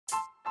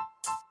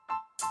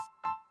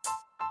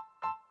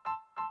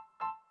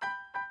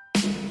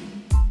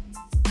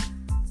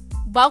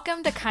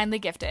Welcome to Kindly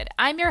Gifted.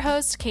 I'm your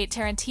host, Kate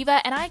Tarantiva,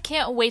 and I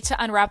can't wait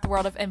to unwrap the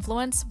world of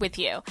influence with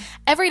you.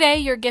 Every day,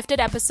 you're gifted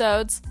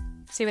episodes,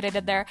 see what I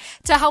did there,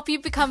 to help you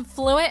become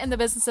fluent in the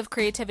business of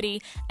creativity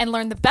and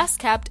learn the best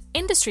kept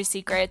industry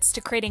secrets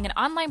to creating an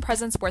online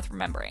presence worth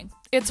remembering.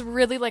 It's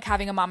really like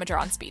having a momager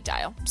on speed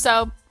dial.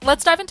 So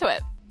let's dive into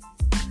it.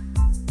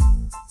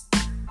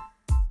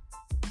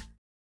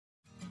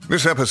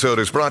 This episode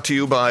is brought to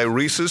you by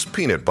Reese's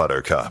Peanut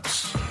Butter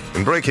Cups.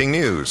 In breaking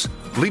news,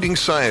 leading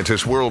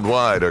scientists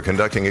worldwide are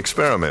conducting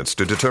experiments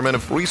to determine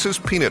if Reese's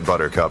Peanut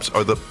Butter Cups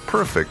are the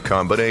perfect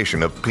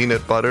combination of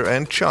peanut butter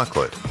and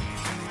chocolate.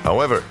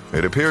 However,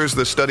 it appears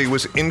the study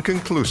was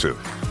inconclusive,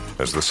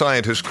 as the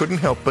scientists couldn't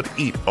help but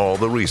eat all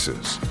the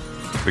Reese's.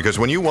 Because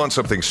when you want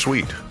something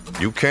sweet,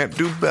 you can't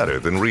do better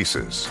than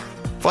Reese's.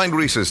 Find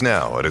Reese's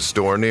now at a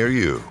store near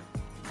you.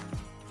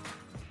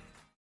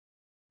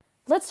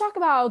 Let's talk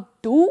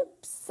about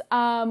dupes.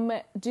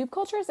 Dupe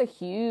culture is a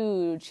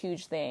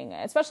huge thing,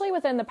 especially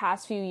within the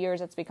past few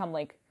years. It's become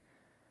like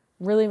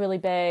really, really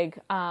big.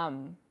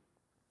 And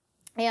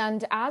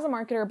as a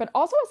marketer, but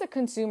also as a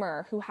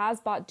consumer who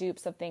has bought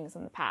dupes of things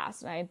in the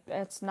past, and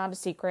it's not a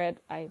secret.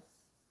 I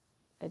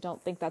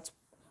don't think that's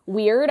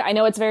weird. I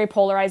know it's very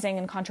polarizing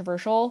and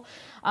controversial.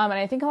 And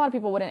I think a lot of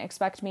people wouldn't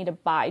expect me to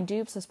buy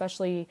dupes,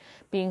 especially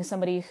being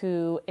somebody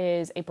who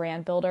is a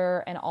brand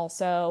builder and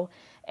also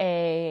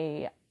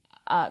a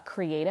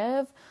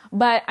creative.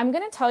 But I'm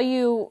going to tell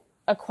you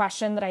a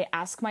question that I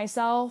ask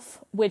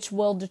myself, which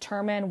will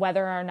determine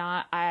whether or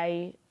not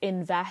I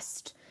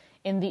invest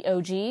in the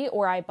OG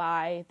or I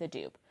buy the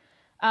dupe.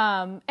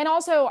 And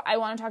also I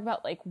want to talk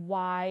about like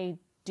why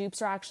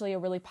dupes are actually a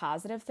really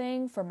positive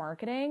thing for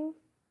marketing.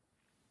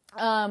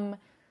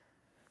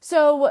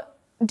 So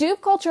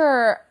dupe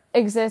culture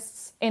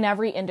exists in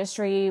every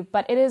industry,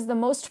 but it is the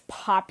most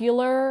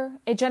popular.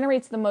 It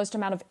generates the most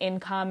amount of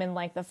income in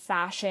like the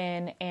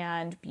fashion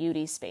and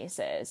beauty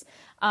spaces.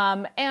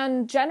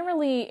 And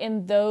generally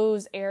in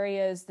those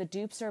areas, the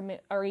dupes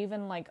are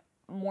even like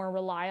more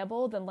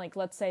reliable than like,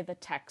 let's say the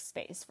tech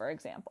space, for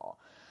example.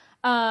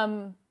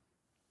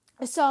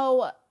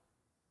 So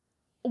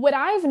what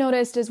I've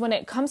noticed is when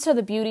it comes to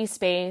the beauty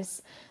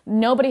space,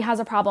 nobody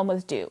has a problem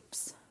with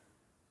dupes.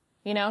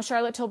 You know,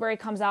 Charlotte Tilbury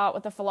comes out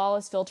with a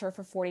flawless filter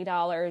for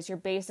 $40. You're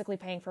basically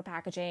paying for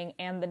packaging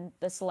and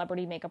the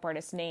celebrity makeup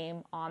artist's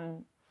name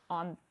on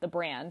the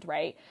brand,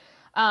 right?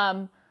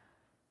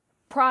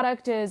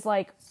 Product is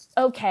like,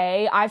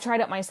 okay, I've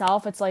tried it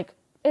myself. It's like,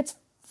 it's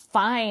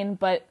fine,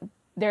 but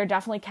there are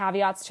definitely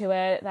caveats to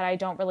it that I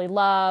don't really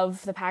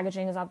love. The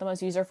packaging is not the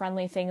most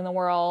user-friendly thing in the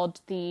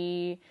world.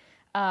 The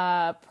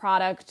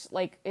product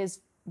like is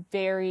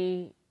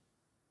very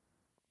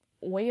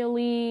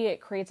oily. It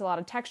creates a lot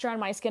of texture on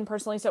my skin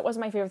personally, so it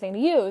wasn't my favorite thing to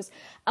use.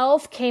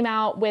 e.l.f. came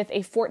out with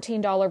a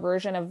 $14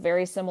 version of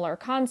very similar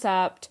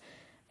concept,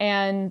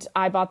 and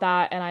I bought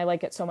that and I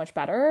like it so much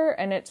better.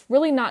 And it's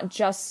really not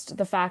just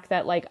the fact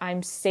that like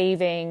I'm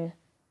saving,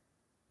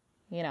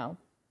 you know,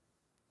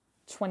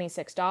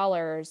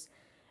 $26.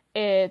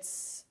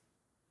 It's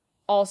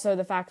also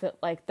the fact that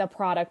like the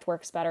product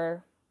works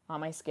better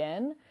on my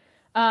skin.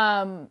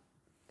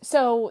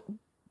 So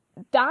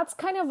that's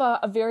kind of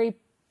a very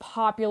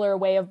popular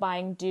way of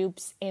buying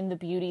dupes in the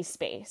beauty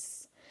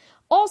space.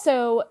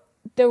 Also,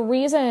 the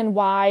reason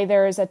why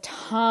there's a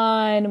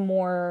ton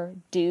more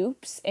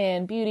dupes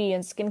in beauty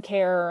and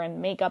skincare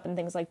and makeup and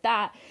things like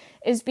that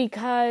is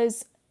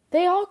because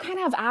they all kind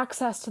of have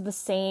access to the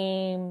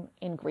same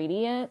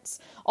ingredients.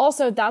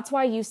 Also, that's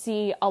why you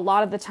see a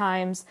lot of the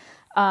times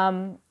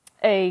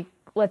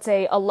let's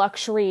say a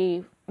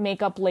luxury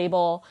makeup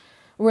label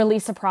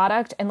release a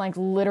product and like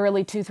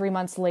literally 2-3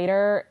 months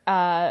later,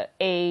 a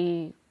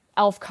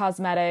e.l.f.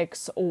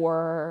 Cosmetics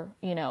or,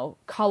 you know,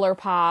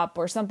 ColourPop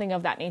or something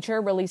of that nature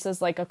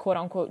releases like a quote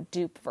unquote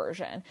dupe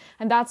version.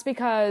 And that's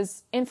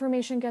because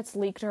information gets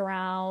leaked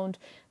around.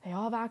 They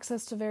all have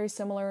access to very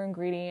similar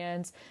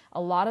ingredients.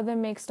 A lot of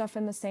them make stuff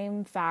in the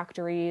same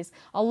factories.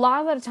 A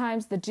lot of the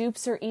times the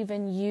dupes are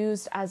even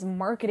used as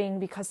marketing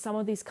because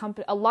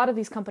a lot of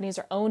these companies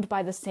are owned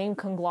by the same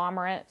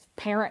conglomerate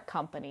parent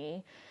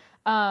company.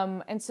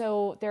 And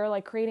so they're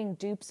like creating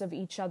dupes of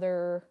each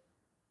other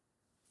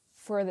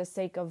for the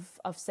sake of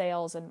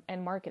sales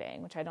and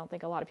marketing, which I don't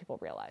think a lot of people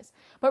realize.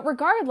 But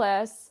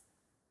regardless,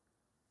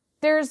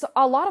 there's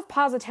a lot of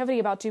positivity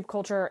about dupe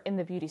culture in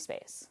the beauty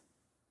space.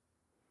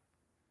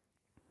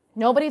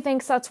 Nobody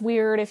thinks that's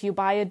weird if you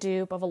buy a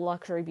dupe of a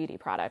luxury beauty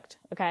product,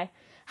 okay?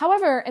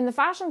 However, in the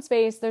fashion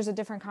space, there's a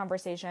different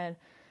conversation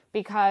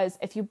because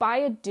if you buy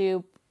a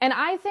dupe, and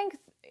I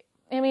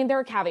mean, there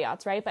are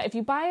caveats, right? But if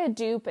you buy a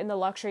dupe in the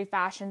luxury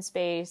fashion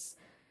space,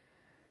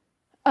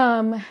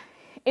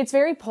 it's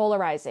very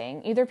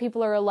polarizing. Either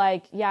people are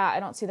like, yeah, I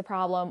don't see the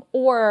problem,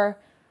 or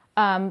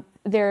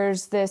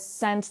there's this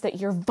sense that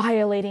you're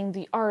violating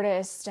the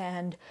artist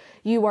and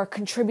you are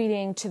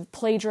contributing to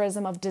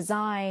plagiarism of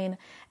design,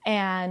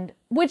 and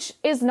which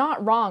is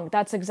not wrong.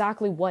 That's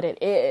exactly what it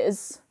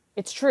is.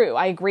 It's true.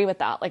 I agree with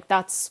that. Like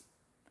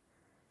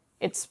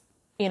it's,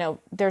 you know,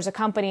 there's a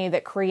company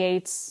that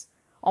creates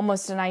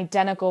almost an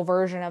identical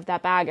version of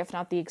that bag, if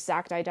not the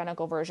exact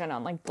identical version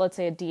on, like, let's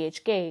say a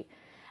DH Gate,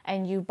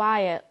 and you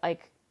buy it,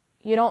 like,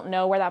 you don't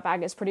know where that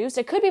bag is produced.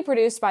 It could be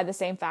produced by the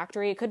same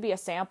factory. It could be a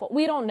sample.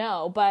 We don't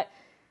know, but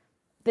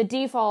the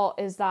default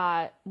is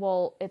that,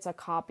 well, it's a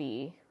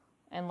copy.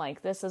 And,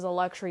 like, this is a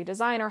luxury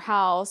designer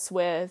house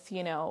with,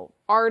 you know,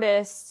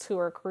 artists who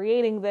are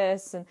creating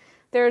this. And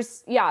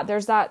there's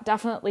that,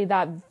 definitely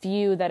that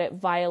view that it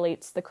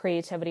violates the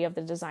creativity of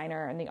the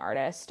designer and the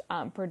artist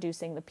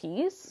producing the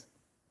piece.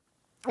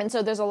 And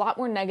so there's a lot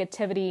more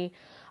negativity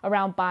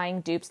around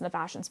buying dupes in the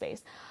fashion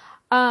space.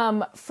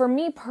 For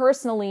me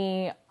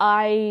personally,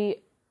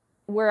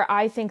 where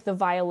I think the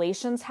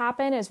violations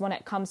happen is when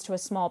it comes to a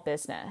small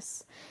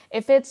business.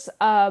 If it's,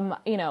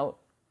 you know,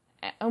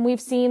 and we've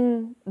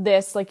seen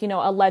this, like, you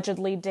know,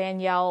 allegedly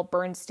Danielle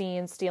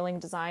Bernstein stealing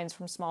designs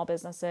from small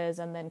businesses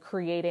and then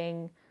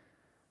creating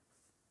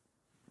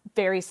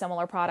very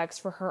similar products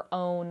for her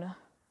own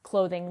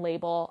clothing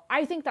label.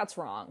 I think that's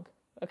wrong.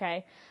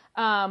 Okay.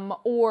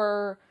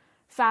 Or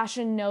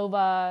Fashion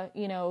Nova,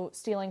 you know,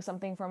 stealing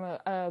something from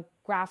a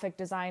graphic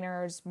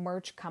designer's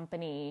merch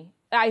company.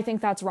 I think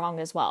that's wrong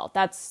as well.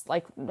 That's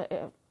like,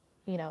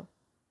 you know,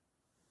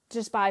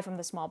 just buy from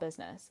the small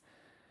business.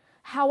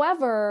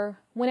 However,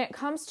 when it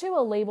comes to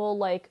a label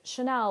like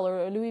Chanel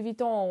or Louis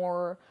Vuitton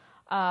or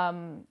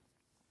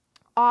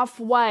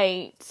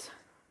Off-White,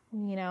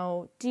 you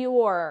know,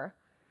 Dior,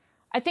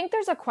 I think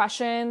there's a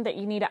question that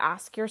you need to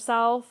ask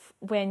yourself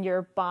when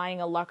you're buying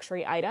a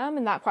luxury item.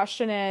 And that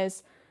question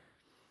is,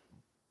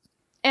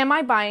 am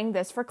I buying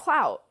this for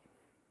clout?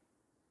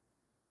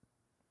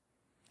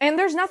 And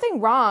there's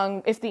nothing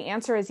wrong if the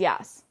answer is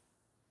yes.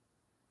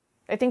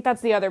 I think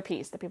that's the other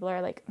piece that people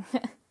are like,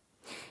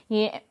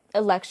 yeah,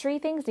 luxury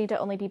things need to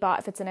only be bought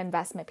if it's an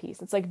investment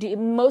piece. It's like,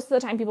 most of the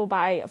time people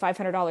buy a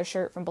 $500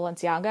 shirt from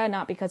Balenciaga,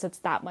 not because it's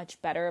that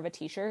much better of a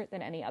t-shirt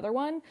than any other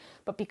one,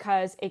 but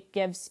because it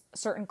gives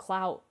certain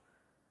clout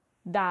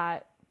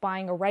that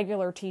buying a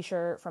regular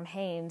t-shirt from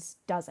Hanes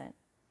doesn't.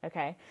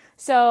 Okay.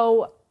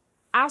 So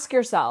ask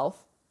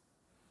yourself,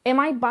 am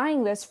I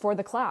buying this for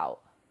the clout?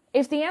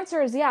 If the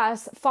answer is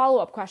yes,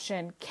 follow-up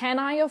question, can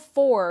I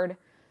afford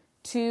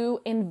to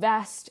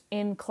invest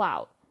in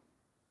clout?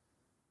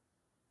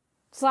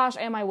 /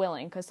 am I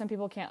willing? Because some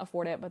people can't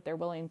afford it, but they're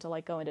willing to,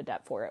 like, go into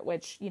debt for it,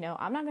 which, you know,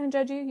 I'm not going to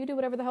judge you. You do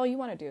whatever the hell you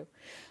want to do.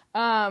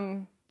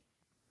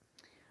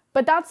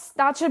 But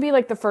that should be,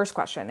 like, the first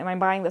question. Am I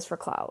buying this for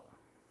clout?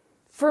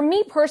 For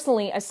me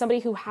personally, as somebody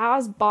who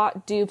has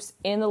bought dupes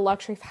in the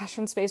luxury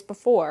fashion space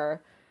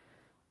before,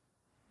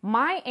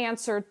 my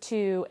answer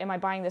to, am I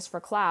buying this for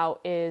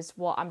clout, is,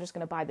 well, I'm just going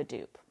to buy the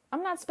dupe.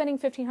 I'm not spending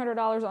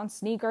 $1,500 on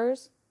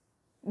sneakers.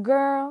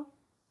 Girl,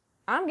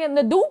 I'm getting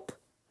the dupe.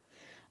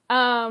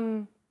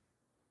 And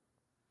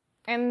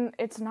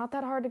it's not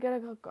that hard to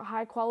get a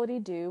high quality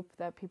dupe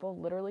that people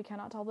literally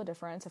cannot tell the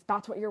difference, if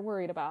that's what you're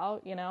worried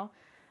about, you know.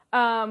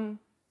 I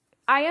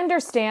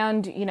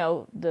understand, you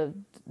know, the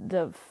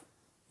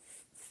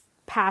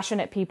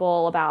passionate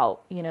people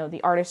about, you know,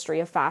 the artistry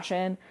of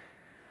fashion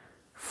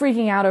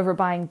freaking out over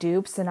buying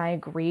dupes, and I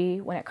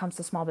agree when it comes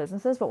to small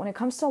businesses, but when it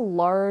comes to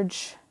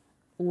large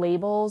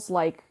labels,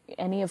 like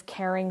any of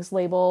Kering's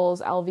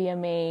labels,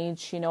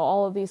 LVMH, you know,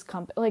 all of these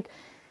companies, like,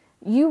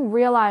 you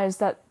realize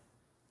that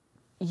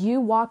you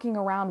walking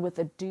around with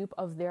a dupe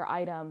of their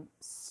item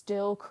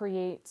still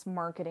creates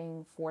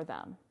marketing for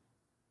them.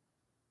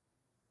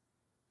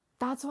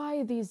 That's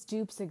why these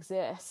dupes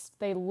exist.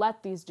 They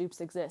let these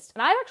dupes exist.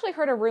 And I've actually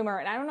heard a rumor,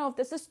 and I don't know if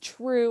this is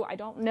true. I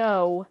don't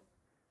know.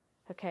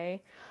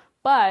 Okay.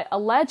 But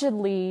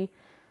allegedly,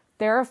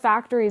 there are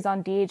factories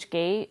on DH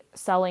Gate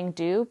selling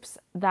dupes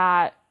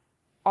that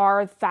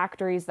are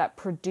factories that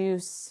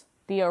produce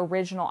the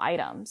original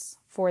items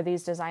for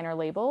these designer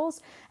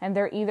labels. And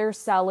they're either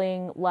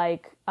selling,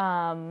 like,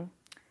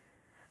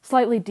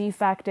 slightly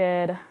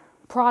defected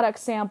product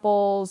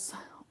samples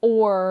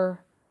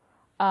or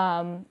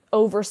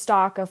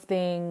overstock of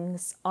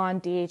things on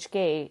DH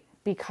Gate,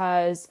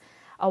 because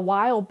a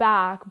while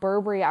back,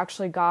 Burberry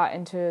actually got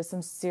into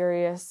some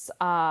serious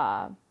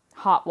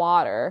hot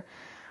water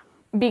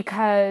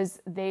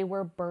because they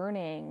were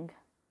burning,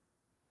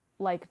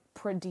 like,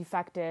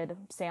 defected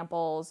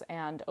samples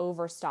and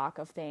overstock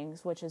of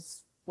things, which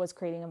was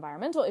creating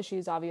environmental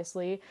issues,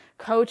 obviously.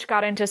 Coach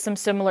got into some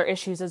similar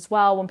issues as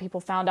well when people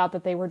found out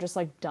that they were just,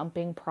 like,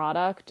 dumping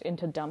product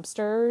into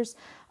dumpsters.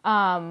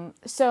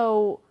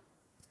 So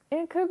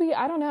it could be,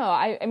 I don't know.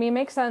 I mean, it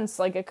makes sense.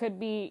 Like, it could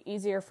be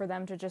easier for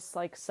them to just,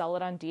 like, sell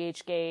it on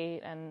DHgate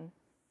and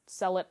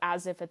sell it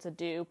as if it's a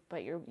dupe,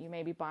 but you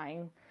may be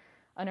buying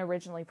an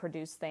originally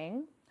produced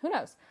thing. Who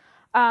knows?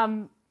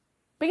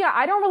 But yeah,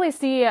 I don't really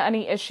see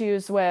any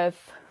issues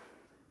with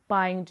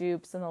buying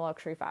dupes in the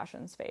luxury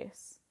fashion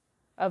space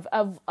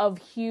of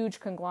huge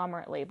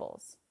conglomerate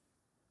labels.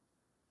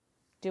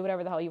 Do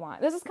whatever the hell you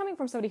want. This is coming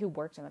from somebody who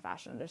worked in the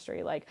fashion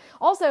industry. Like,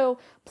 also,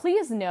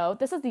 please note,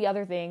 this is the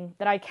other thing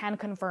that I can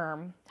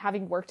confirm,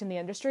 having worked in the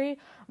industry.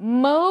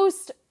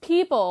 Most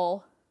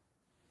people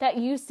that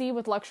you see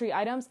with luxury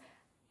items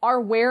are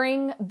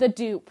wearing the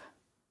dupe.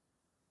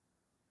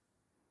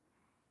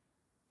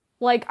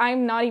 Like,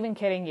 I'm not even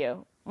kidding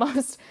you.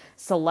 Most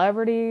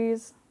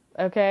celebrities,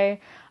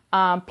 okay,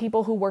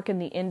 people who work in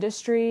the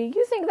industry,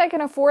 you think they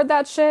can afford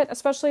that shit?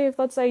 Especially if,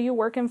 let's say, you're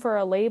working for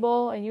a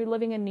label and you're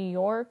living in New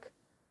York.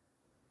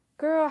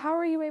 Girl, how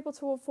are you able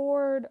to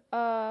afford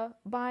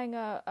buying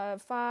a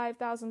 $5,000,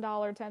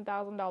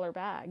 $10,000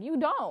 bag? You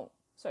don't.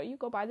 So you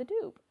go buy the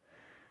dupe.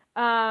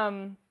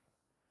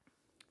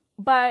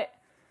 But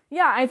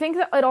yeah, I think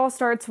that it all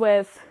starts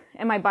with,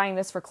 am I buying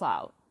this for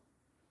clout?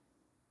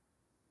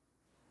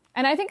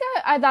 And I think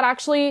that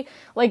actually,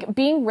 like,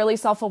 being really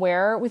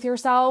self-aware with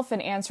yourself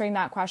and answering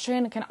that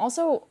question can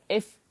also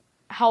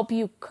help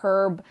you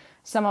curb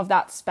some of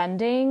that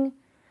spending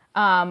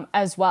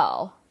as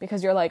well.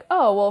 Because you're like,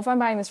 oh, well, if I'm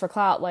buying this for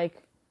clout, like,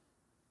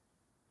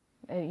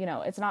 you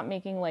know, it's not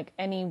making, like,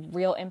 any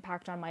real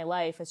impact on my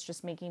life. It's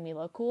just making me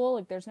look cool.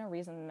 Like, there's no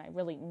reason I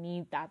really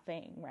need that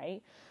thing,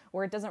 right?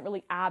 Or it doesn't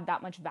really add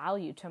that much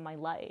value to my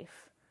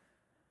life.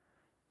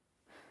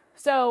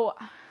 So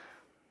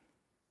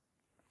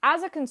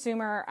as a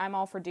consumer, I'm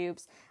all for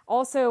dupes.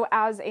 Also,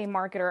 as a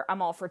marketer,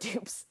 I'm all for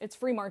dupes. It's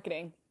free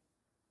marketing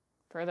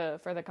for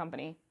the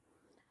company.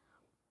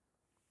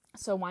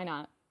 So why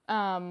not?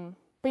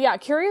 But yeah,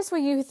 curious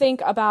what you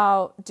think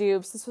about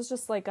dupes. This was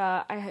just like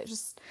I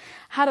just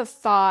had a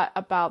thought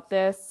about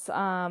this.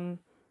 And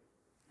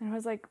I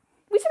was like,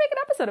 we should make an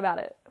episode about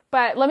it.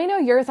 But let me know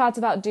your thoughts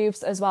about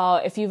dupes as well.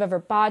 If you've ever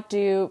bought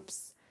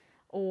dupes,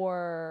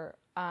 or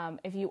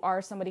if you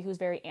are somebody who's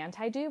very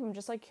anti-dupe. I'm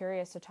just like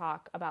curious to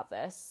talk about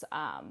this.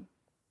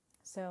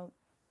 So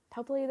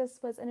hopefully this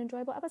was an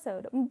enjoyable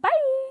episode. Bye!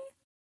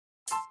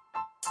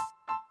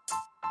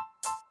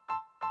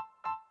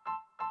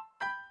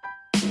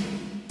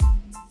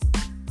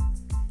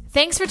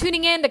 Thanks for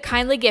tuning in to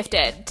Kindly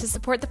Gifted. To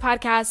support the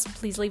podcast,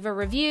 please leave a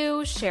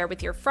review, share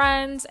with your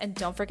friends, and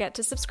don't forget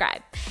to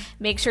subscribe.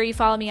 Make sure you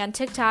follow me on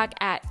TikTok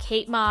at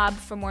Kate Mob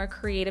for more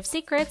creative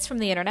secrets from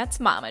the internet's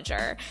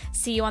momager.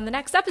 See you on the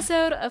next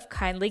episode of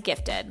Kindly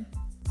Gifted.